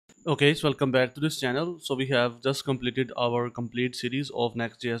Okay, so welcome back to this channel. So we have just completed our complete series of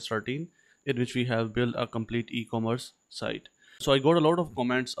Next.js 13, in which we have built a complete e-commerce site. So I got a lot of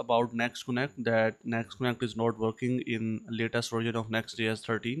comments about Next Connect, that Next Connect is not working in latest version of Next.js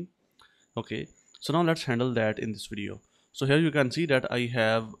 13. Okay, so now let's handle that in this video. So here you can see that I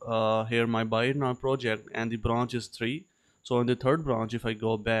have here my buy now project, and the branch is 3. So in the third branch, if I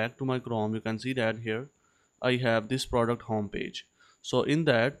go back to my Chrome, you can see that here I have this product homepage. So in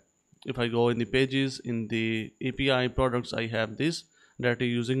that, if I go in the pages, in the API products, I have this that is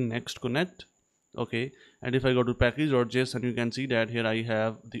using Next Connect. Okay, and if I go to package.json, you can see that here I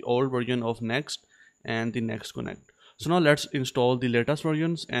have the old version of Next and the Next Connect. So now let's install the latest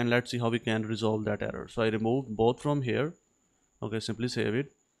versions and let's see how we can resolve that error. So I removed both from here. Okay, simply save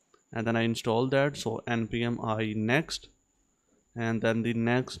it, and then I install that. So npm I next, and then the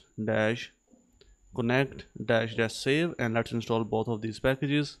next dash connect dash dash save, and let's install both of these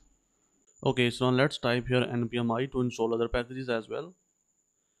packages. Okay, so now let's type here npm I to install other packages as well.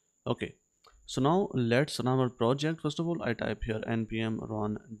 Okay, so now let's run our project. First of all, I type here npm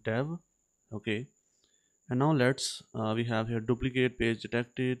run dev. Okay, and now let's we have here duplicate page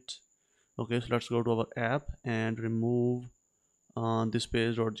detected. Okay, so let's go to our app and remove this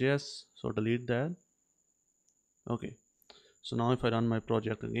page.js, so delete that. Okay, so now if I run my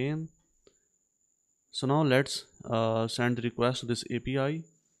project again, so now let's send the request to this API.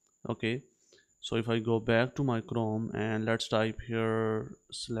 Okay, so if I go back to my Chrome and let's type here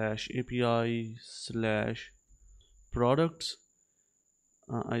 /API/ products,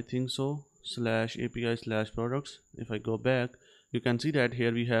 I think so, /API/ products. If I go back, you can see that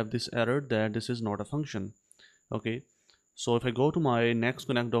here we have this error that this is not a function. Okay, so if I go to my Next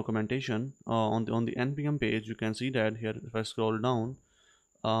Connect documentation on the npm page, you can see that here if I scroll down,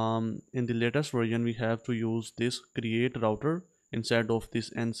 in the latest version we have to use this create router instead of this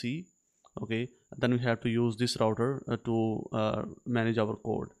nc. Okay, then we have to use this router to manage our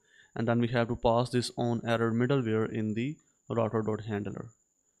code, and then we have to pass this on error middleware in the router.handler.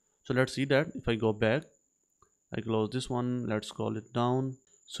 So let's see that. If I go back, I close this one, let's scroll it down.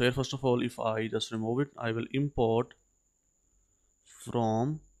 So here first of all, if I just remove it, I will import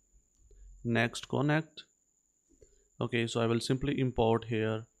from Next Connect. Okay, so I will simply import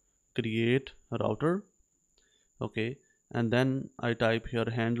here create router. Okay, and then I type here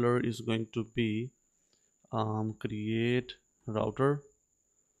handler is going to be create router.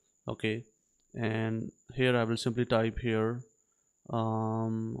 Okay, and here I will simply type here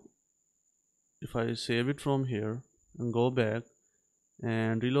if I save it from here and go back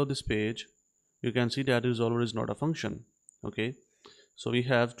and reload this page, you can see that resolver is not a function. Okay, so we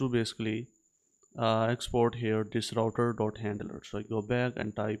have to basically export here this router.handler. So I go back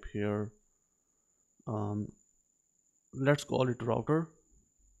and type here let's call it router,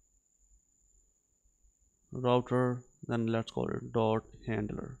 then let's call it dot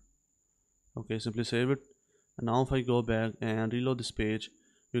handler. Okay, simply save it, and now if I go back and reload this page,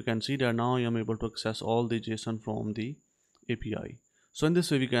 you can see that now I am able to access all the JSON from the API. So in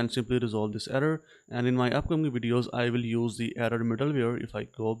this way we can simply resolve this error, and in my upcoming videos I will use the error middleware. If I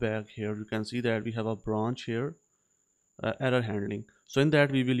go back here, you can see that we have a branch here, error handling. So in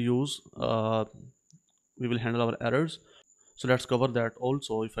that we will use we will handle our errors. So let's cover that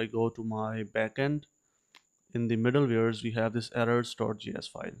also. If I go to my backend, in the middlewares we have this errors.js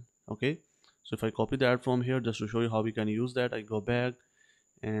file. Okay, so if I copy that from here just to show you how we can use that, I go back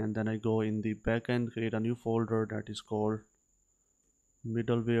and then I go in the backend, create a new folder that is called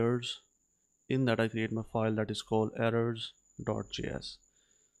middlewares. In that I create my file that is called errors.js.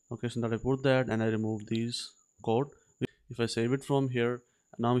 Okay, so now I put that and I remove these code. If I save it from here,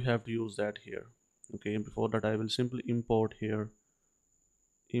 now we have to use that here. Okay, and before that I will simply import here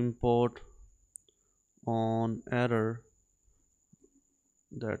import on error,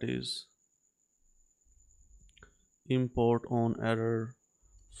 that is import on error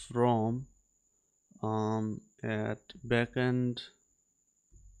from at backend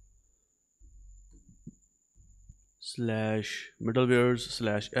slash middlewares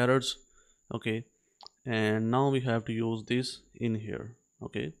slash errors. Okay, and now we have to use this in here.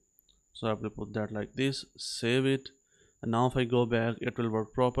 Okay, so I have to put that like this, save it, and now if I go back it will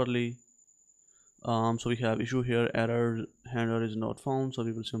work properly. So we have issue here, error handler is not found, so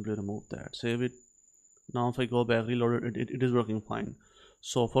we will simply remove that, save it. Now if I go back, reload it, it is working fine.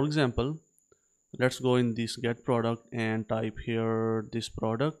 So for example, let's go in this get product and type here this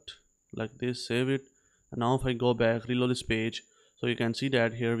product like this, save it, and now if I go back, reload this page, so you can see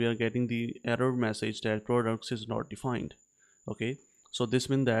that here we are getting the error message that products is not defined. Okay, so this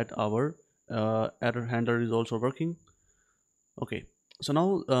means that our error handler is also working. Okay, So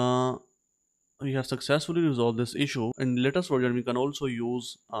now we have successfully resolved this issue. In the latest version, we can also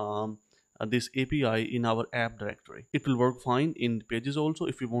use this API in our app directory. It will work fine in pages also.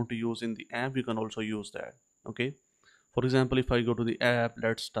 If you want to use in the app, you can also use that. Okay. For example, if I go to the app,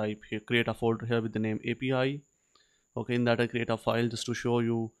 let's type here, create a folder here with the name API. Okay, in that I create a file just to show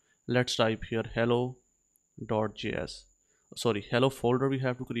you. Let's type here hello.js. Sorry, hello folder we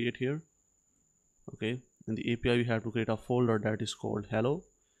have to create here. Okay, in the API we have to create a folder that is called hello.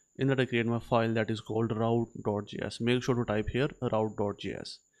 In that I create my file that is called route.js. Make sure to type here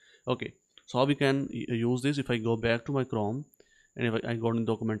route.js. Okay, so how we can use this? If I go back to my Chrome and if I go in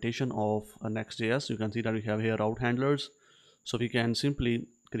documentation of Next.js, you can see that we have here route handlers. So we can simply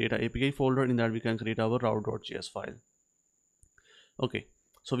create an API folder. In that we can create our route.js file. Okay,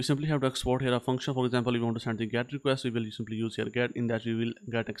 so we simply have to export here a function. For example, we want to send the get request, we will simply use here get. In that we will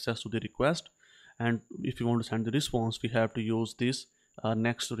get access to the request, and if you want to send the response, we have to use this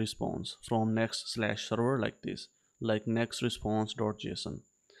next response from next/server like this, like next response.json.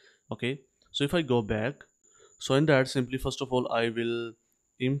 Okay, so if I go back, so in that simply first of all I will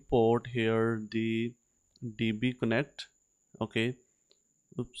import here the db connect. Okay,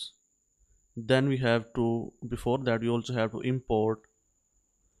 oops, then we have to, before that we also have to import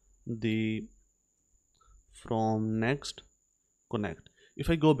the from next connect. If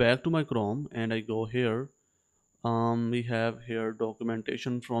I go back to my Chrome and I go here, we have here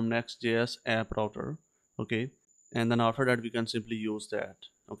documentation from Next.js app router. Okay, and then after that we can simply use that.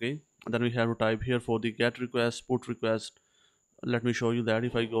 Okay, and then we have to type here for the get request, put request. Let me show you that.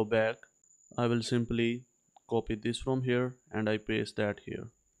 If I go back, I will simply copy this from here and I paste that here.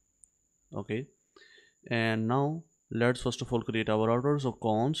 Okay, and now let's first of all create our router. So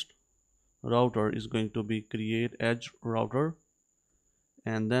const router is going to be create edge router,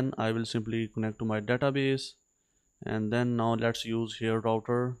 and then I will simply connect to my database, and then now let's use here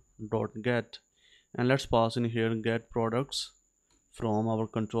router dot get, and let's pass in here get products from our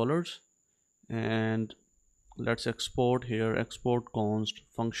controllers, and let's export here export const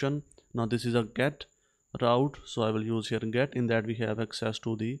function. Now this is a get route, so I will use here get. In that we have access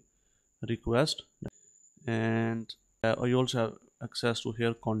to the request, and I also have access to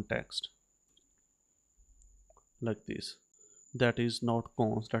here context like this. That is not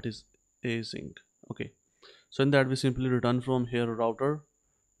const, that is async. Okay, so in that we simply return from here router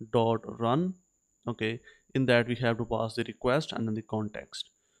dot run. Okay, in that we have to pass the request and then the context.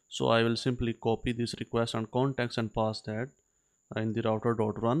 So I will simply copy this request and context and pass that in the router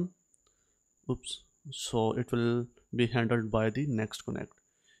dot run. Oops, so it will be handled by the next connect.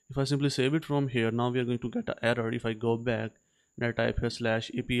 If I simply save it from here, now we are going to get an error. If I go back and I type here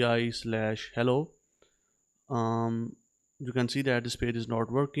 /API/hello, you can see that this page is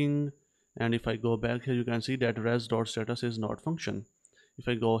not working. And if I go back here, you can see that res.status is not function. If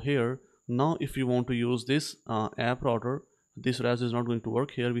I go here, now if you want to use this app router, this res is not going to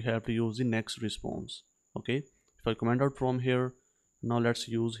work. Here we have to use the next response. Okay, if I comment out from here, now let's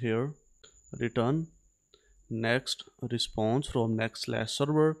use here return next response from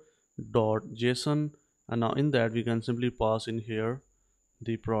next/server dot json, and now in that we can simply pass in here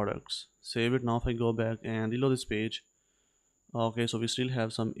the products. Save it. Now if I go back and reload this page, okay, so we still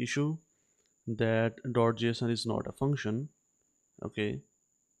have some issue that .json is not a function. Okay,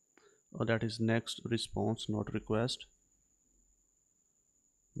 that is next response not request,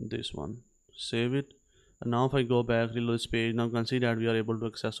 this one. Save it, and now if I go back, reload this page, now you can see that we are able to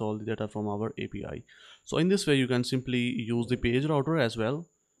access all the data from our API. So in this way you can simply use the page router as well.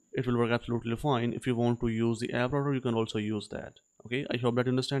 It will work absolutely fine. If you want to use the app router, you can also use that. Okay, I hope that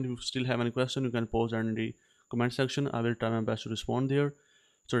you understand. If you still have any question, you can post that in the comment section. I will try my best to respond there.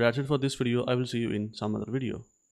 So that's it for this video. I will see you in some other video.